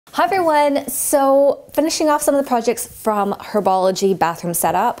Hi everyone, so finishing off some of the projects from Herbology bathroom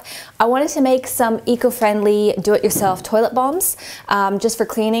setup. I wanted to make some eco-friendly do-it-yourself toilet bombs just for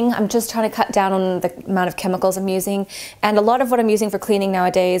cleaning. I'm just trying to cut down on the amount of chemicals I'm using, and a lot of what I'm using for cleaning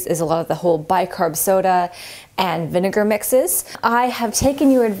nowadays is a lot of the whole bicarb soda and vinegar mixes. I have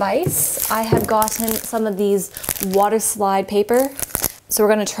taken your advice. I have gotten some of these water slide paper. So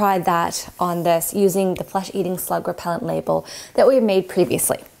we're going to try that on this using the flesh-eating slug repellent label that we made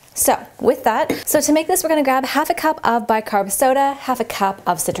previously. So with that, to make this, we're going to grab half a cup of bicarb soda, half a cup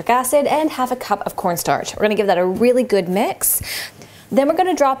of citric acid, and half a cup of cornstarch. We're going to give that a really good mix. Then we're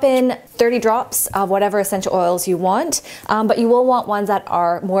going to drop in 30 drops of whatever essential oils you want, but you will want ones that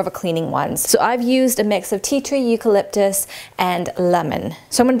are more of a cleaning ones. So I've used a mix of tea tree, eucalyptus, and lemon.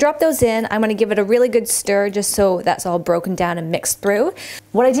 So I'm going to drop those in. I'm going to give it a really good stir just so that's all broken down and mixed through.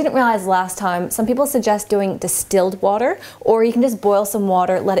 What I didn't realize last time, some people suggest doing distilled water, or you can just boil some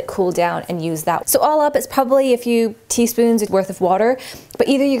water, let it cool down, and use that. So all up, it's probably a few teaspoons worth of water, but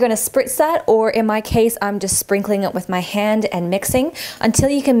either you're going to spritz that, or in my case, I'm just sprinkling it with my hand and mixing until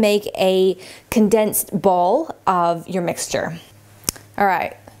you can make a condensed ball of your mixture. All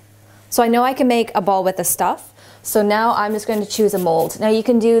right, so I know I can make a ball with the stuff. So now I'm just going to choose a mold. Now you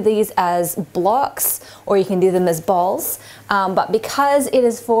can do these as blocks or you can do them as balls, but because it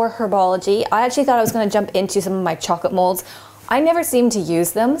is for Herbology, I actually thought I was going to jump into some of my chocolate molds. I never seem to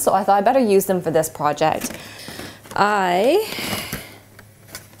use them, so I thought I better use them for this project.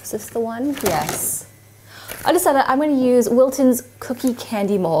 Is this the one? Yes. I decided I'm going to use Wilton's cookie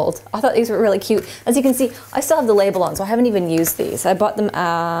candy mold. I thought these were really cute. As you can see, I still have the label on, so I haven't even used these. I bought them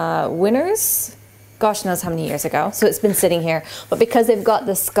at Winners. Gosh knows how many years ago, so it's been sitting here. But because they've got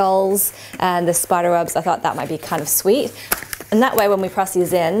the skulls and the spider webs, I thought that might be kind of sweet. And that way when we press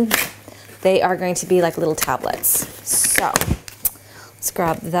these in, they are going to be like little tablets. So let's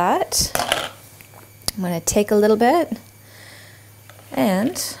grab that. I'm going to take a little bit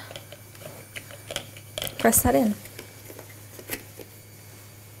and press that in.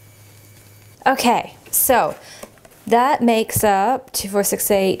 Okay, so that makes up 2, 4, 6,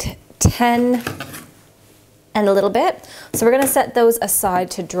 8, 10 and a little bit. So we're going to set those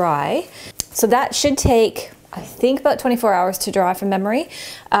aside to dry. So that should take, I think, about 24 hours to dry from memory.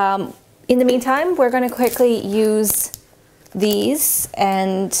 In the meantime, we're going to quickly use these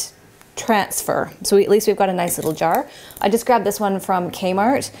and transfer. So at least we've got a nice little jar. I just grabbed this one from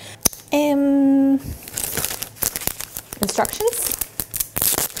Kmart. Instructions.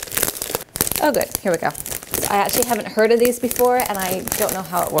 Oh good, here we go. I actually haven't heard of these before and I don't know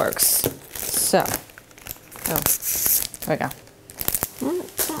how it works. So, here we go.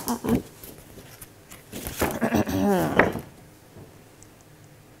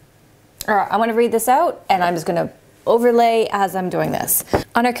 All right, I'm going to read this out and I'm just going to overlay as I'm doing this.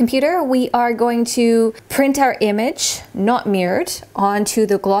 On our computer, we are going to print our image, not mirrored, onto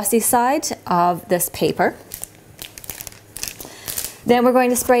the glossy side of this paper. Then we're going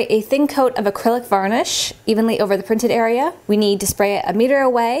to spray a thin coat of acrylic varnish evenly over the printed area. We need to spray it 1 meter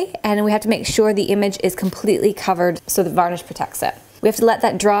away, and we have to make sure the image is completely covered so the varnish protects it. We have to let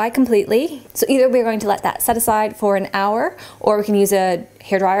that dry completely. So either we're going to let that set aside for an hour, or we can use a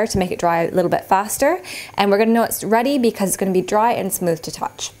hairdryer to make it dry a little bit faster. And we're going to know it's ready because it's going to be dry and smooth to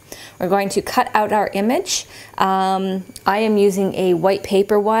touch. We're going to cut out our image. I am using a white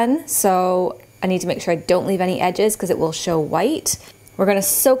paper one, so I need to make sure I don't leave any edges because it will show white. We're going to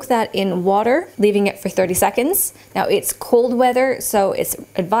soak that in water, leaving it for 30 seconds. Now it's cold weather, so it's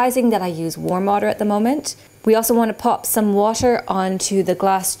advising that I use warm water at the moment. We also want to pop some water onto the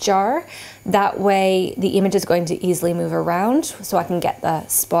glass jar. That way the image is going to easily move around so I can get the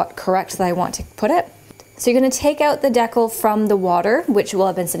spot correct that I want to put it. So you're going to take out the decal from the water, which will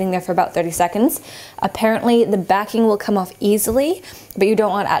have been sitting there for about 30 seconds. Apparently the backing will come off easily, but you don't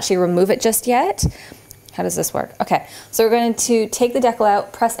want to actually remove it just yet. How does this work? Okay, so we're going to take the decal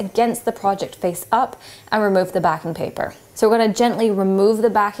out, press against the project face up, and remove the backing paper. So we're going to gently remove the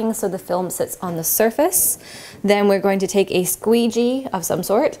backing so the film sits on the surface. Then we're going to take a squeegee of some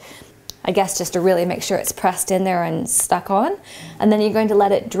sort, I guess just to really make sure it's pressed in there and stuck on. And then you're going to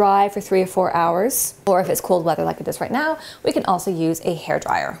let it dry for 3 or 4 hours. Or if it's cold weather like it is right now, we can also use a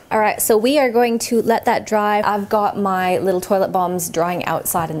hairdryer. All right, so we are going to let that dry. I've got my little toilet bombs drying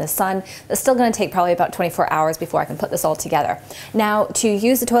outside in the sun. It's still going to take probably about 24 hours before I can put this all together. Now, to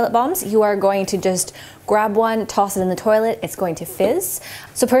use the toilet bombs, you are going to just grab one, toss it in the toilet, it's going to fizz.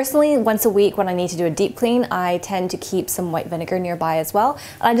 So personally, once a week when I need to do a deep clean, I tend to keep some white vinegar nearby as well.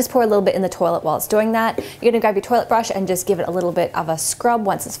 And I just pour a little bit in the toilet while it's doing that. You're gonna grab your toilet brush and just give it a little bit of a scrub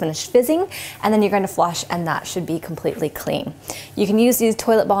once it's finished fizzing, and then you're going to flush, and that should be completely clean. You can use these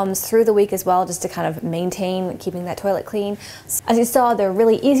toilet bombs through the week as well, just to kind of maintain keeping that toilet clean. As you saw, they're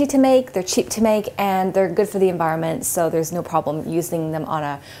really easy to make, they're cheap to make, and they're good for the environment, so there's no problem using them on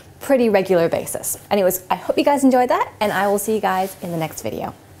a pretty regular basis. Anyways, I hope you guys enjoyed that, and I will see you guys in the next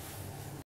video.